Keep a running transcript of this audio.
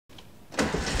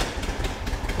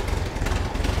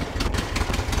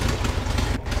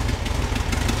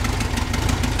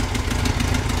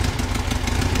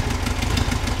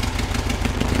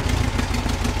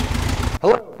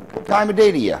time of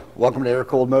day to you? Welcome to Air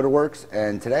Cooled Motor Works,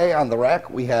 and today on the rack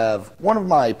we have one of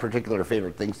my particular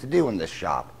favorite things to do in this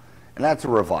shop, and that's a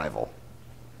revival.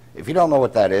 If you don't know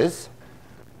what that is,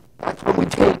 that's when we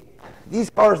take these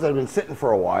cars that have been sitting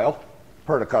for a while,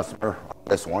 per the customer,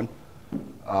 this one,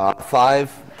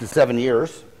 5 to 7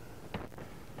 years,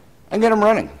 and get them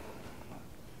running.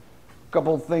 A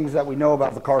couple of things that we know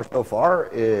about the car so far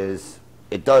is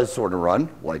it does sort of run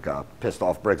like a pissed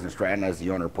off Briggs & Stratton, as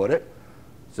the owner put it.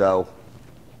 So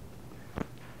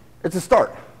it's a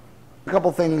start. A couple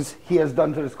things he has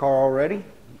done to this car already,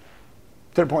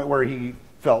 to the point where he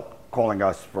felt calling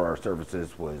us for our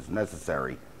services was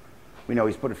necessary. We know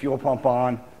he's put a fuel pump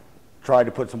on, tried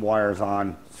to put some wires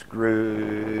on,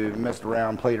 messed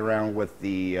around, played around with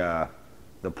the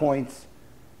points,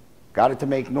 got it to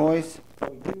make noise.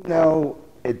 We do know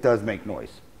it does make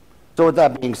noise. So with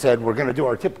that being said, we're going to do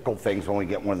our typical things when we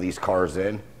get one of these cars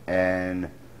in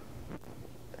and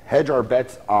hedge our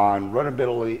bets on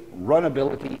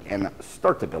runnability and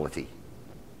startability.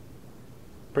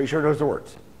 Pretty sure those are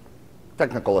words.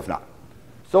 Technical if not.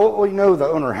 So what we know the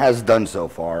owner has done so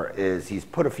far is he's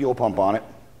put a fuel pump on it,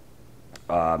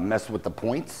 messed with the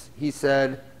points, he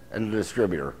said, and the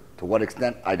distributor. To what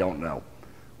extent, I don't know.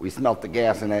 We smelt the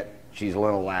gas in it. She's a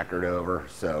little lacquered over,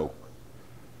 so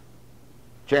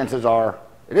chances are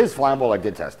it is flammable. I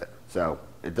did test it, so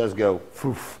it does go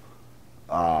foof.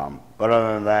 But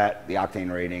other than that, the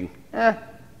octane rating,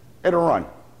 it'll run.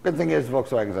 Good thing is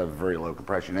Volkswagens have a very low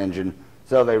compression engine,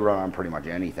 so they run on pretty much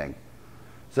anything.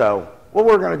 So what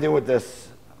we're going to do with this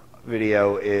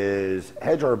video is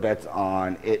hedge our bets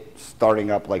on it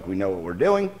starting up like we know what we're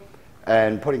doing,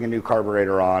 and putting a new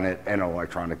carburetor on it and an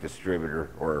electronic distributor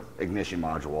or ignition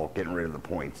module, getting rid of the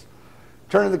points.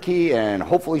 Turn the key and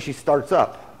hopefully she starts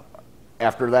up.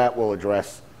 After that,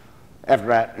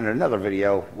 in another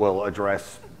video, we'll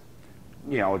address,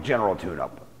 general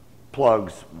tune-up.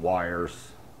 Plugs,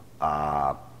 wires,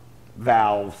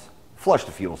 valves, flush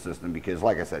the fuel system because,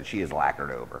 like I said, she is lacquered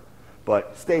over.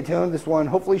 But stay tuned. This one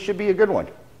hopefully should be a good one.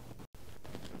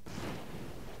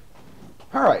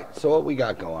 All right, so what we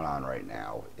got going on right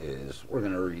now is we're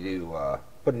going to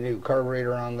put a new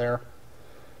carburetor on there,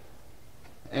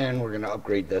 and we're going to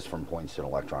upgrade this from points to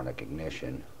electronic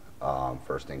ignition.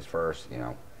 First things first,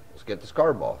 let's get this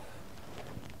carb off.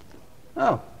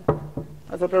 Oh,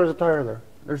 I thought there was a tire there.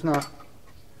 There's not.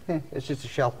 It's just a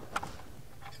shell.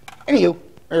 Anywho,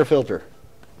 air filter.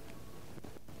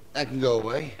 That can go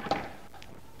away.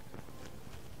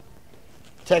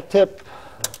 Tech tip.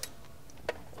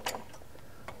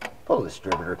 Pull the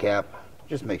distributor cap.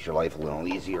 Just makes your life a little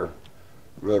easier.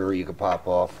 Rotary you can pop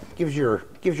off. Gives your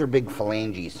big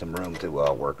phalanges some room to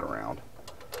work around.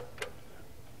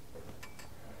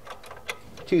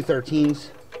 213s,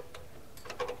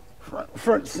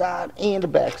 front side and the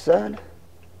back side,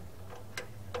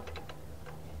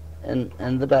 and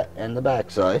the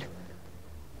back side,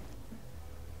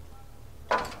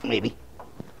 maybe.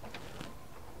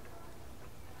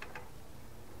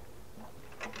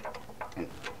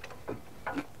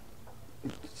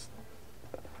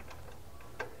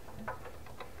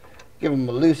 Give them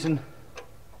a loosen.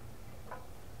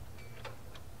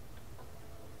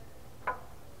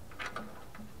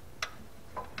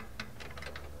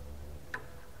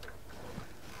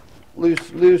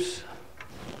 Loose.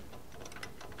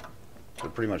 So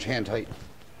pretty much hand tight.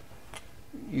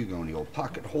 You go in the old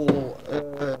pocket hole.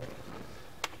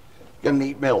 Got an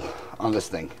 8mm on this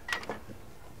thing.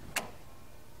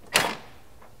 I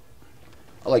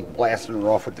like blasting it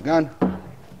off with the gun,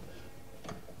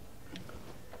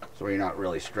 so you're not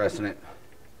really stressing it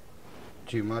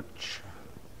too much.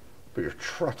 Put your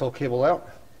throttle cable out.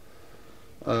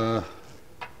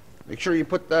 Make sure you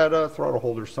put that throttle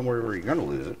holder somewhere where you're going to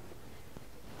lose it.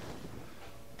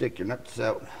 Take your nuts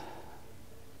out.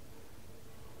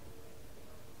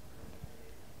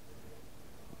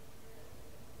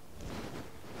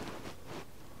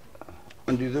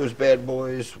 Undo those bad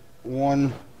boys.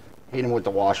 One, hit them with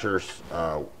the washers.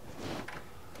 They're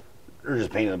just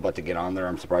pain in the butt to get on there.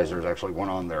 I'm surprised there's actually one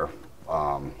on there.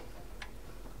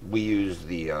 We use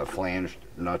the flanged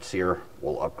nuts here.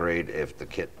 We'll upgrade if the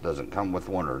kit doesn't come with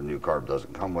one or the new carb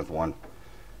doesn't come with one.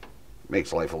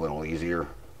 Makes life a little easier.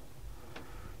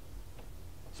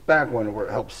 This back one where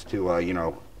it helps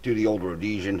to, do the old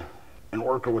Rhodesian and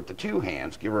work her with the two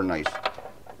hands. Give her a nice,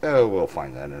 we'll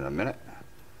find that in a minute.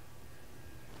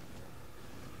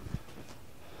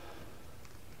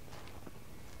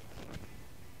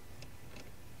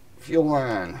 Fuel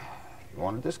line, you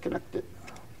want to disconnect it.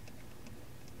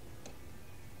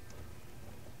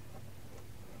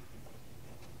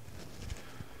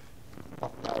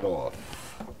 Pop that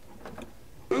off.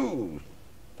 Ooh.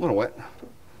 wet.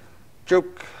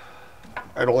 Choke,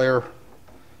 idle air.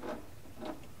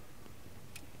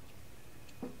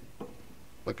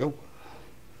 Let go.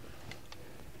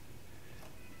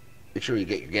 Make sure you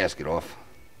get your gasket off.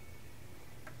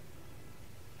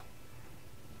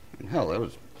 And hell, that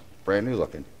was brand new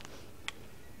looking.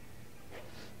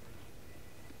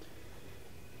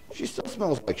 She still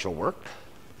smells like she'll work.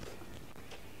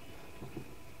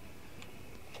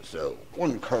 So,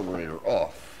 one carburetor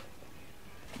off.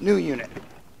 New unit.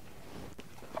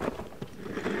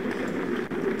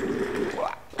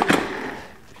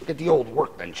 Get the old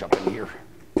workbench up in here.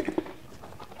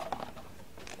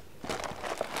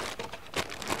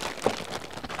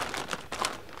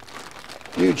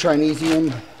 New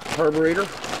Chinesium carburetor.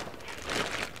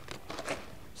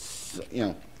 So, you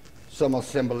know, some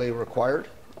assembly required.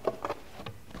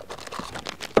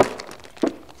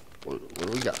 What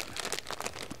do we got?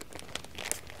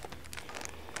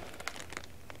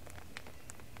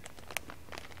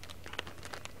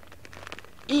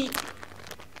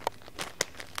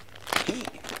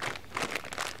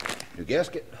 New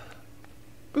gasket.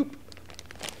 Boop.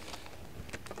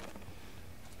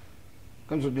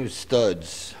 Comes with new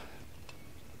studs.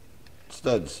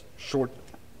 Studs, short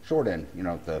end. You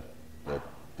know, the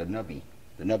nubby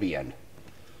end.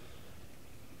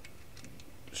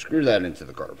 Screw that into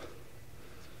the carb.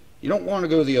 You don't want to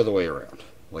go the other way around,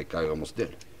 like I almost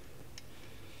did.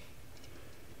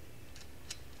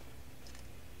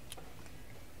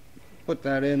 Put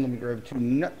that in. Let me grab 2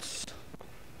 nuts.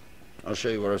 I'll show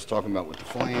you what I was talking about with the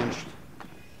flange.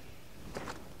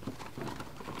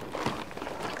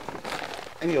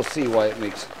 And you'll see why it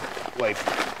makes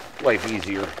life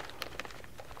easier.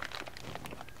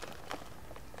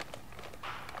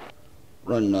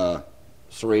 Run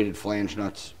serrated flange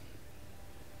nuts.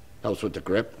 Helps with the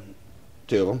grip.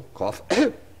 2 of them. Cough.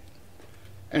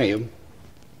 Anywho.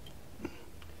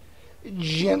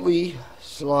 Gently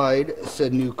slide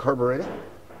said new carburetor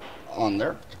on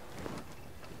there.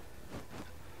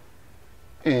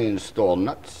 Install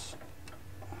nuts.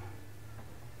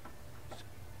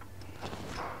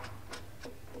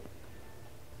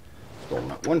 Install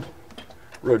nut 1.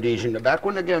 Rhodesian the back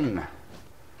one again.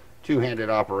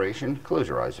 2-handed operation. Close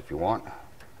your eyes if you want.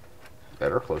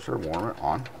 Better, closer, warm it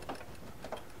on.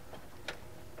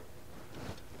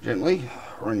 Gently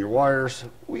run your wires.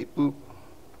 Weep boop.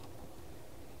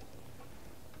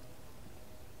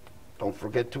 Don't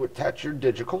forget to attach your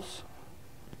digicals.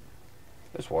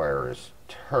 This wire is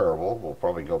terrible. We'll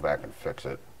probably go back and fix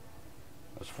it.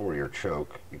 That's 4-year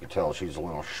choke. You can tell she's a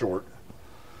little short.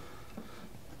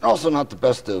 Also not the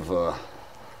best of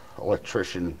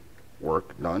electrician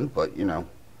work done, but you know,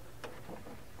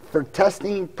 for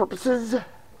testing purposes,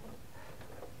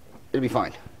 it'll be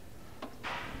fine.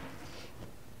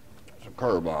 Some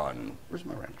carb on. Where's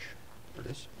my wrench? There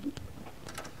it is.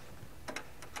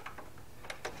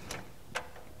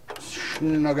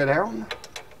 Snug it down.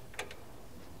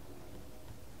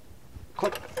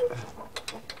 Click.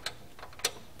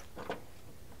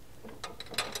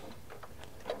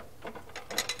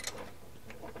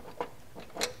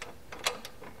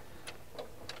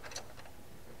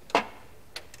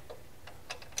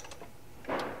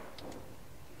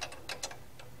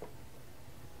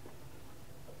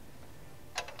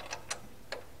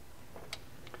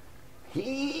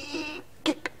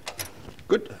 Kick.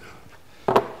 Good.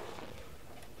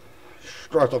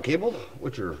 Throttle cable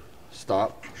with your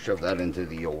stop. Shove that into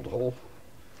the old hole.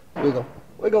 Wiggle,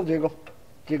 wiggle, jiggle,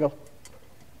 jiggle.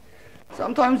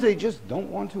 Sometimes they just don't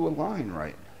want to align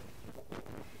right.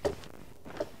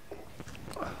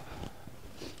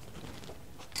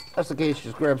 If that's the case,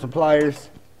 just grab some pliers.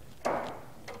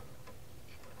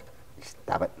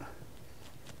 Stop it.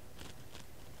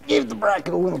 Give the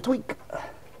bracket a little tweak.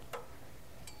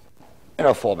 And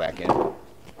I'll fall back in.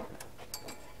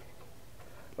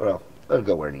 Well, let it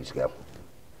go where it needs to go.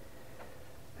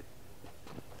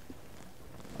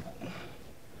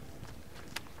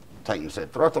 Tighten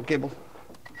said throttle cable.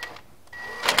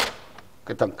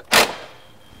 Ka-tunk.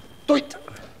 Toit!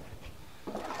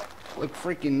 Like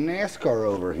freaking NASCAR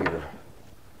over here.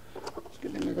 It's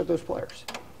good thing I got those pliers.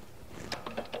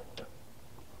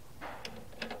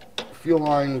 Fuel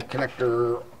line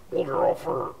connector holder off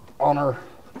her on her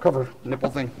cover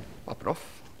nipple thing. Pop it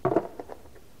off.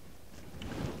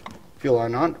 Fuel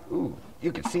line on. Ooh,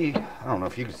 you can see, I don't know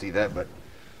if you can see that, but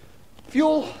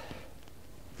fuel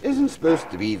isn't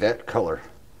supposed to be that color.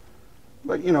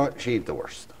 But you know what? She ain't the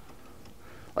worst.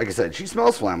 Like I said, she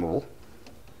smells flammable.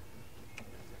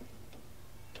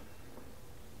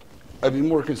 I'd be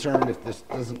more concerned if this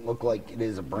doesn't look like it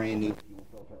is a brand new fuel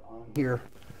filter on here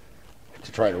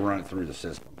to try to run it through the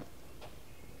system.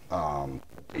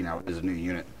 You know, it is a new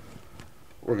unit.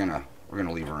 We're gonna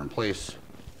leave her in place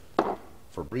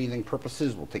for breathing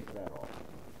purposes. We'll take that off.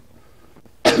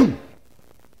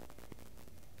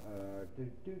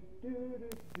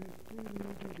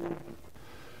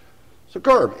 So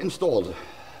Carb installed,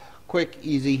 quick,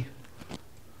 easy.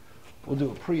 We'll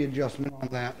do a pre-adjustment on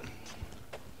that.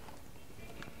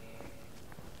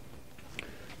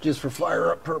 Just for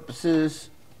fire up purposes,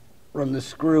 run the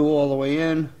screw all the way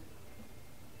in.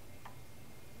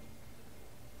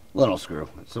 Little screw,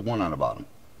 it's the one on the bottom.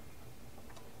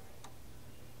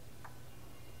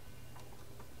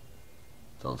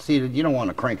 So it's seated, you don't want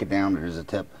to crank it down, there's a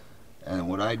tip. And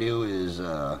what I do is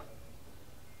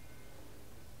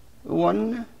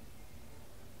 1,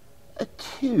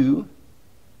 2,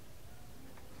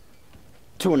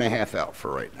 2.5 out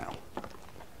for right now.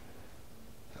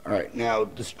 All right, now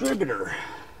distributor,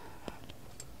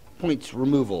 points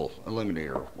removal,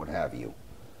 eliminator, what have you.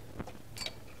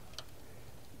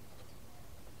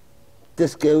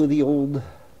 Disco the old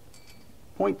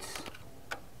points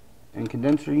and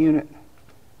condenser unit.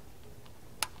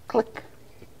 Click.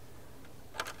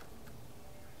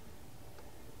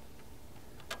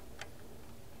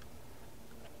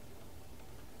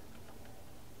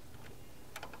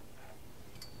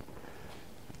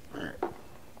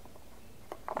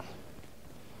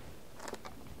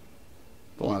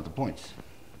 Pull out the points.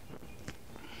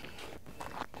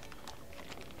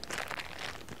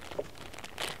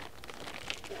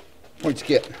 Points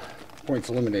kit, points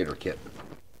eliminator kit.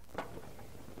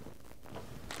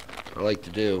 What I like to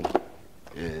do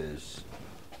is,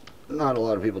 not a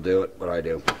lot of people do it, but I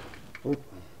do. Oop.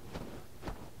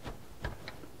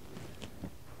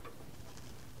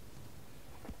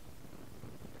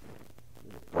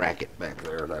 Bracket back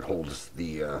there that holds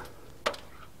the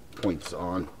points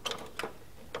on.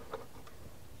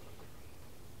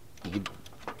 You can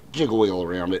jiggle wiggle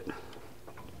around it.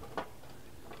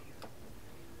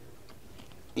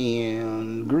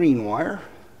 And green wire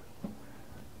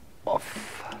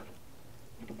off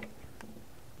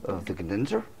of the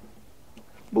condenser.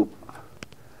 Boop.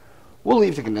 We'll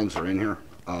leave the condenser in here,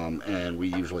 and we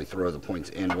usually throw the points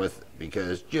in with,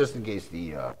 because just in case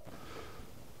the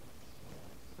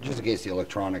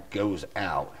electronic goes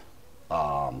out,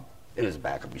 it is a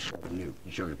backup. You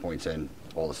shove your points in,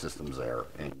 all the systems there,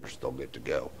 and you're still good to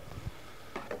go.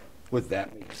 With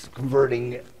that, makes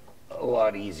converting a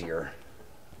lot easier.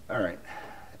 All right,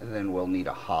 and then we'll need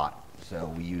a hot, so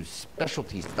we use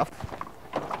specialty stuff.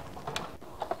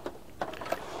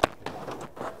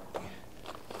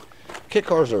 Kit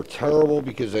cars are terrible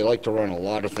because they like to run a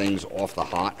lot of things off the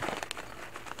hot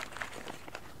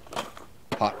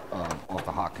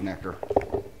connector.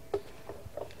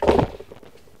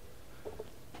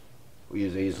 We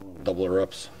use these doubler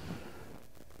ups.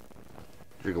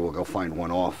 Figure we'll go find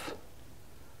one off.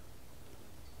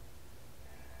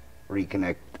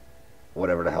 Reconnect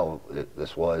whatever the hell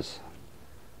this was.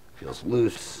 Feels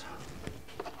loose.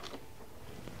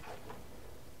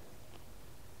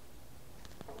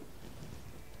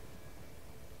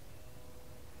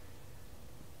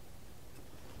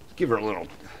 Let's give her a little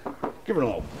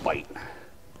bite.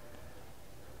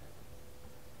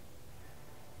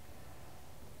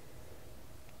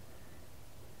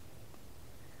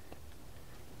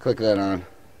 Click that on.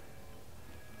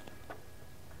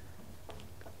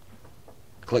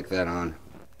 Click that on.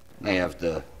 They have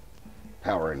the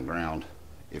power and ground,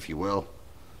 if you will,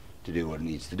 to do what it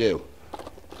needs to do.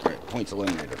 All right, points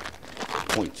eliminator,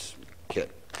 points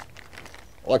kit,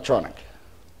 electronic.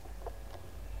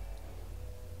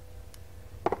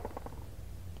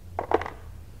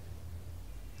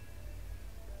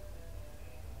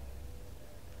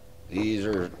 These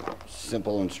are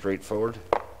simple and straightforward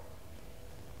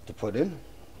to put in.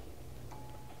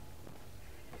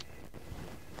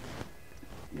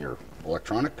 Your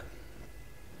electronic.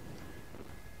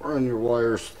 Run your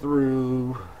wires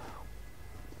through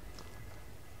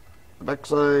the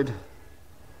backside.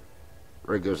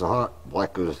 Red goes to hot,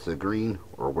 black goes to green,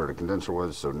 or where the condenser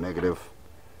was, so negative.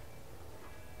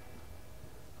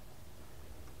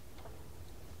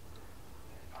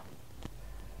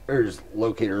 There's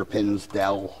locator pins,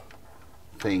 dowel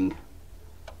thing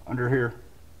under here.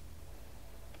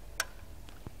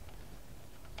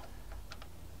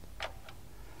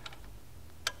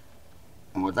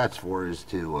 And what that's for is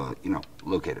to,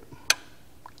 locate it.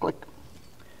 Click.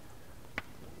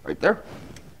 Right there.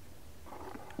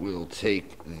 We'll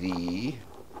take the,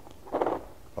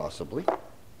 possibly,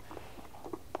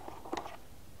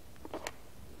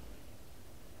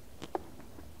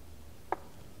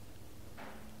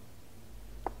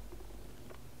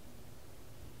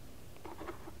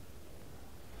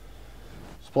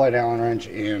 Supplied Allen wrench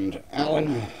and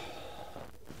Allen.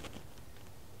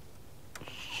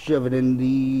 Shove it in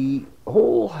the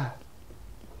hole.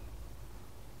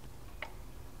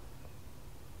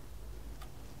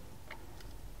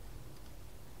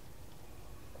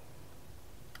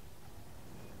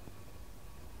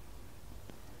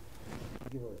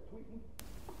 Give her a tweaking.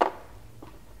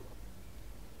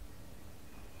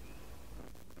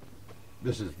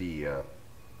 This is the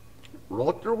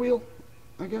reluctor wheel,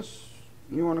 I guess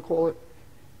you want to call it.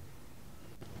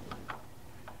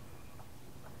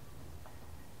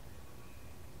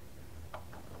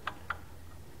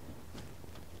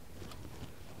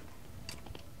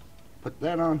 Put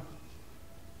that on.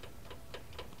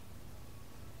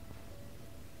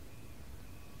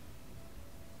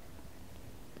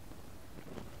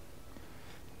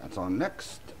 That's on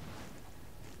next.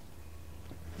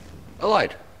 I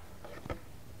lied.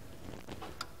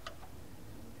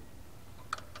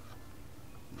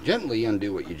 Gently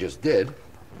undo what you just did.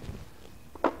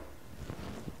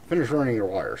 Finish running your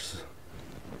wires.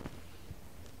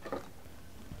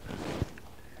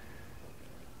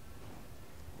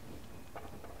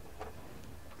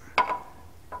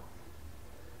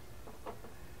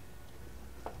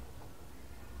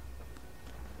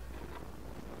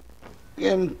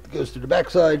 Again, goes to the back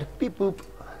side. Beep boop.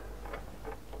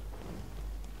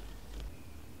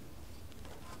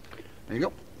 There you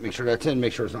go. Make sure that's in.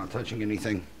 Make sure it's not touching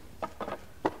anything.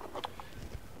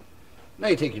 Now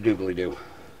you take your doobly-doo.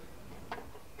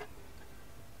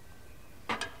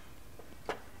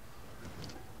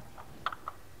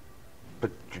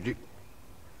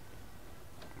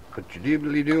 Put your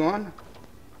doobly-doo on.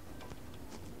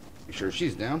 Make sure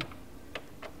she's down.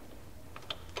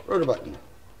 Rotor button.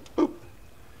 Boop.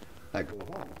 That goes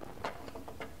on.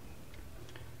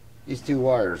 These two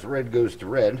wires, red goes to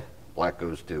red, black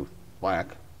goes to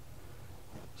black.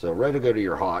 So red will go to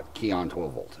your hot, key on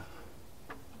 12 volt,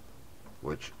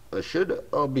 which should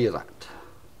be that.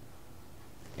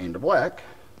 And the black,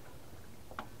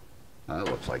 that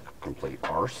looks like complete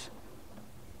arse.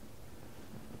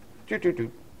 Toot toot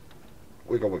toot.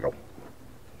 Wiggle wiggle.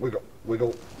 Wiggle,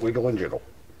 wiggle, wiggle and jiggle.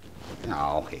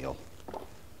 Oh, hell.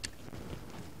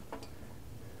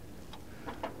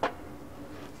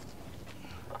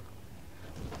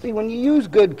 See, when you use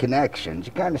good connections,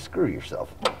 you kind of screw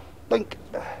yourself. Blink.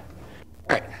 All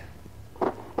right.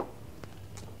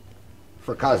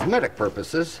 For cosmetic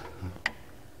purposes,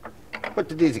 put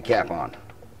the daisy cap on.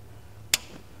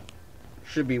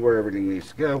 Should be where everything needs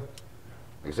to go.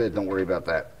 Like I said, don't worry about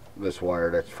that. This wire,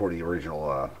 that's for the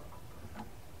original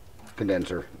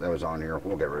condenser that was on here.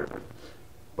 We'll get rid of it.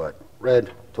 But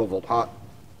red, 12 volt hot.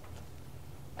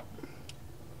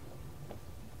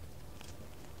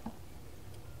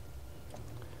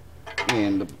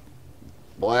 And the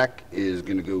black is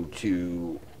going to go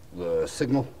to the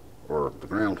signal, or the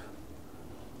ground.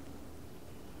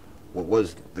 What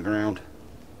was the ground?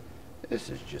 This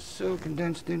is just so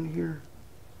condensed in here.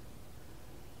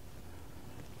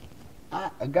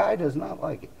 A guy does not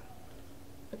like it.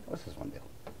 What's this one do?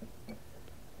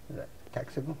 Is that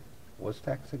tax signal? Was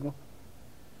tax signal?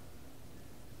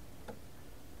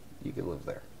 You could live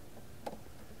there.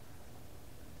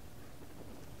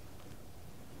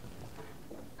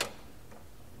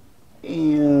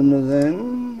 And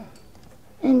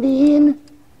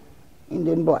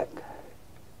then black.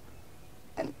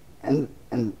 And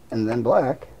then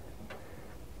black.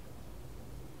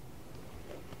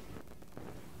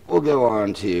 We'll go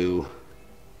on to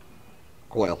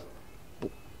coil,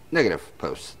 negative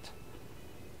post.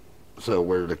 So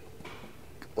we're the,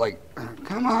 like,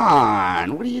 come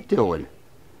on, what are you doing?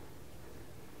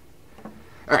 All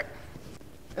right,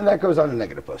 and that goes on the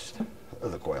negative post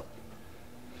of the coil.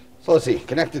 So let's see,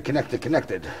 connected, connected,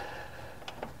 connected.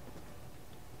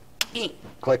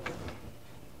 Click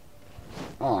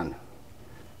on.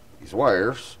 These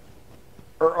wires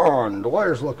are on. The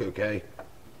wires look okay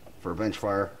for a bench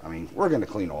fire. I mean, we're going to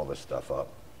clean all this stuff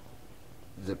up.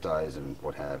 Zip ties and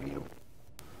what have you.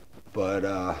 But,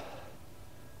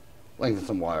 lengthen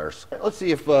some wires. Let's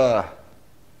see if, we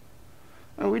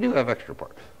do have extra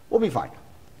parts. We'll be fine.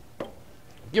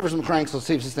 Give her some cranks. Let's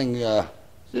see if this thing,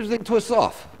 twists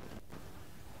off.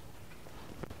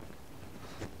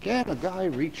 Can a guy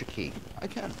reach a key? I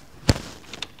can.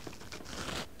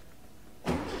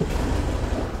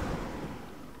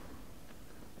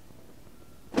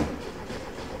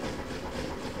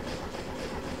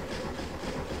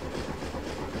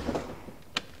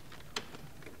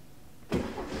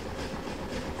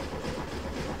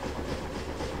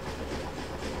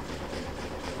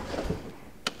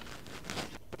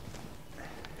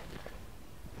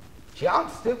 She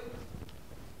wants to.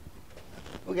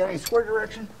 We got any square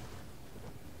direction?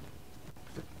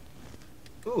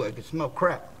 Ooh, I can smell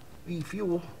crap.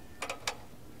 E-fuel.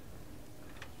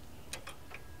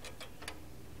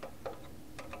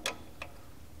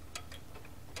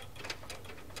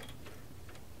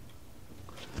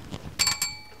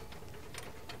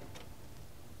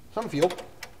 Some fuel.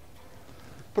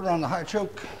 Put her on the high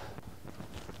choke.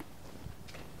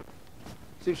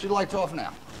 See if she lights off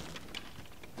now.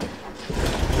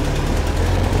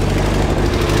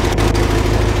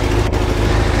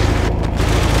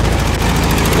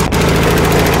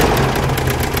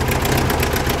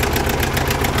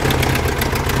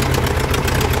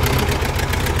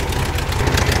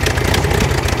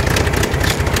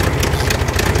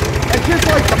 And just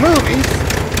like the movies,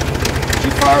 she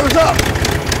fires up.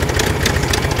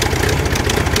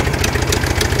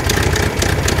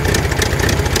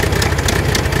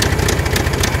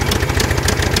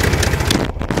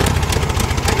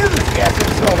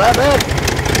 Not that bad.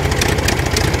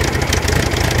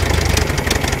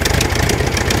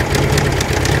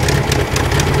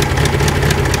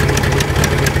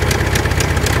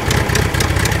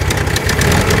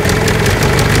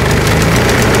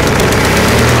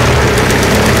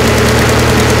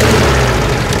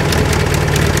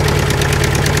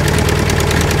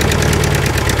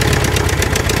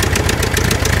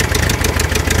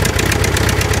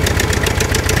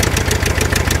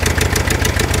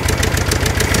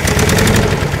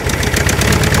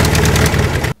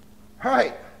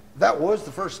 That was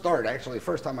the first start, actually, the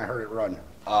first time I heard it run.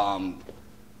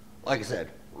 Like I said,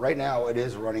 right now it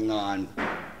is running on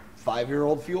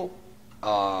 5-year-old fuel.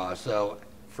 So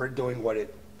for doing what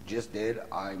it just did,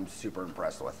 I'm super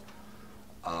impressed with.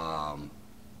 Like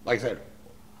I said,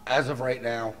 as of right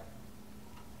now,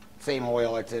 same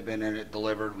oil that's been in it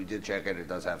delivered. We did check it. It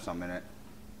does have some in it.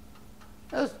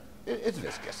 It's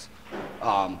viscous.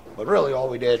 But really all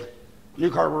we did, new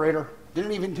carburetor,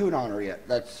 didn't even tune on her yet.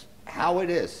 That's how it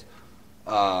is.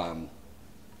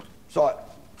 So I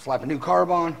slap a new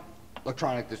carb on,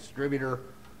 electronic distributor,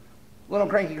 little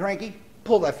cranky,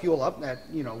 pull that fuel up, that,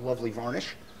 you know, lovely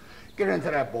varnish, get it into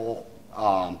that bowl,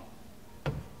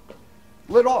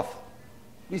 lid off.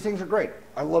 These things are great.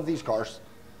 I love these cars.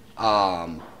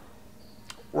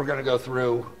 We're gonna go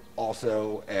through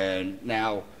also, and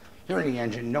now hearing the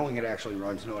engine, knowing it actually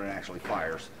runs, knowing it actually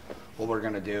fires, what we're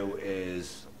gonna do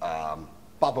is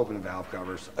pop open the valve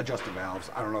covers, adjust the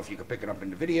valves. I don't know if you can pick it up in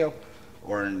the video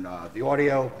or in the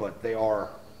audio, but they are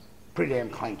pretty damn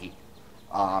clanky.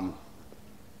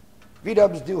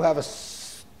 V-dubs do have a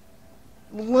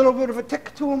little bit of a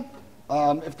tick to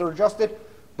them if they're adjusted,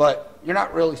 but you're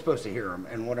not really supposed to hear them.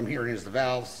 And what I'm hearing is the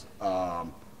valves,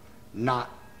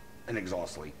 not an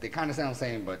exhaust leak. They kind of sound the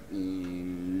same, but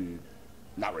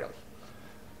not really.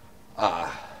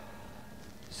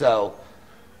 So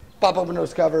pop open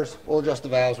those covers, we'll adjust the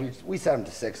valves. We set them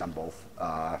to 6 on both.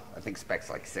 I think specs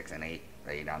like 6 and 8.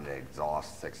 8 on the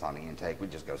exhaust, 6 on the intake. We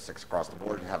just go 6 across the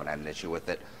board. Haven't had an issue with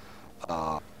it.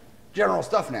 General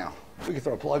stuff now. We can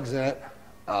throw plugs in it.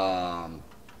 Throw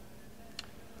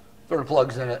the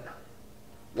plugs in it.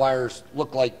 Wires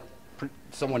look like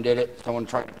someone did it. Someone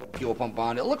tried to put a fuel pump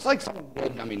on. It looks like someone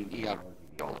did. I mean, you got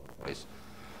all over the place.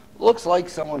 Looks like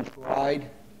someone tried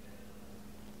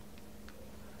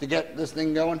to get this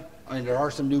thing going. I mean, there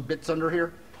are some new bits under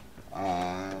here.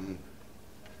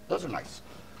 Those are nice.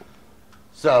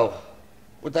 So,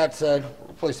 with that said,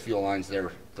 replace the fuel lines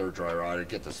there, third dry rotted,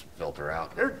 get this filter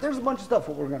out. There's a bunch of stuff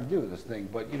what we're going to do with this thing,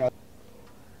 but you know,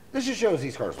 this just shows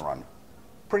these cars run.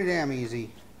 Pretty damn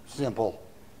easy, simple.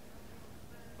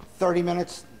 30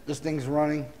 minutes, this thing's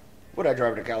running. Would I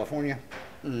drive it to California?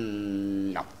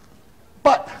 No.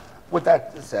 But, with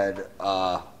that said,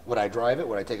 would I drive it?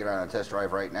 Would I take it on a test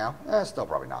drive right now? Still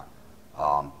probably not.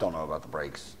 Don't know about the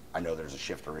brakes. I know there's a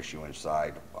shifter issue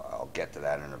inside. I'll get to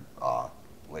that in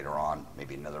later on.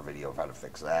 Maybe another video of how to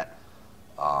fix that.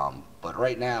 But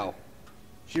right now,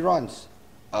 she runs.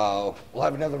 We'll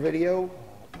have another video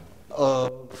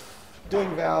of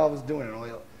doing valves, doing an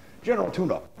oil, general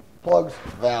tune-up. Plugs,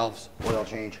 valves, oil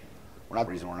change. The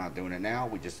reason we're not doing it now,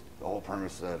 the whole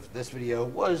premise of this video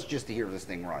was just to hear this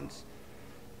thing runs.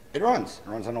 It runs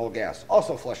on old gas.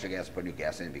 Also flush the gas and put new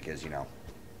gas in because, you know,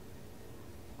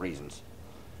 reasons.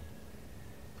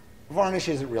 Varnish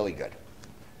isn't really good.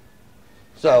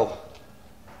 So,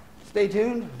 stay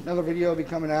tuned. Another video will be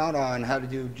coming out on how to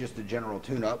do just a general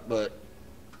tune-up, but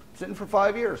sitting for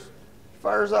 5 years.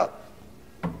 Fires up.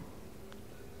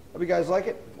 Hope you guys like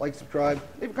it. Like, subscribe,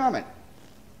 leave a comment.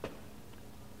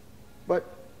 But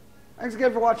thanks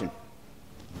again for watching.